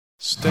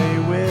Stay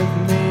with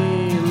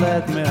me,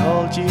 let me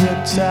hold you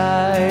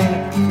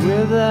tight.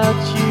 Without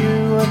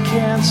you I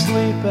can't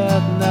sleep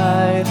at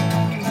night.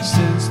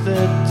 Since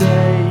the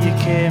day you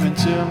came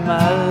into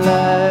my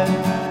life,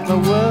 my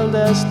world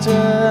has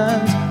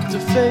turned to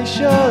face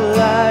your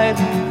light.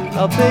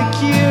 I'll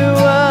pick you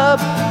up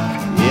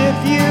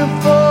if you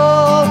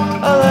fall,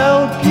 I'll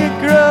help you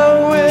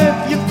grow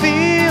if you're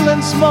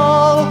feeling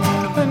small.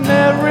 And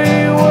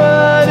every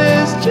word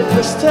is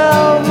just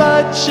how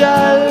much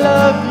I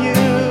love you.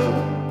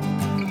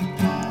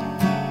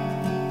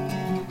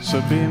 So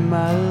be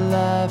my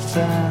life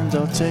and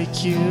I'll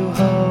take you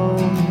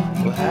home.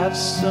 We'll have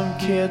some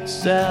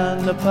kids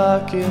and a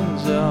parking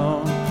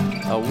zone.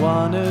 I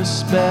wanna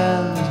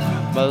spend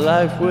my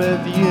life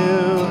with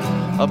you.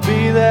 I'll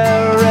be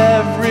there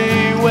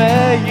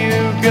everywhere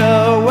you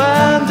go,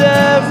 and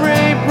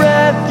every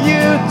breath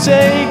you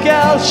take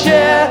I'll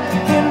share.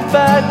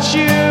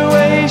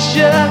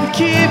 Infatuation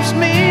keeps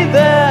me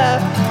there,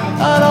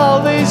 and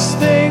all these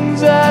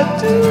things I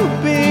do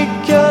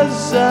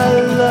because I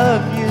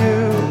love you.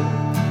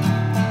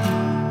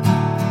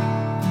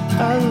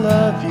 I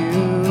love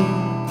you,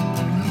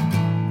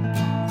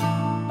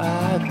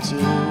 I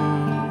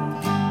do.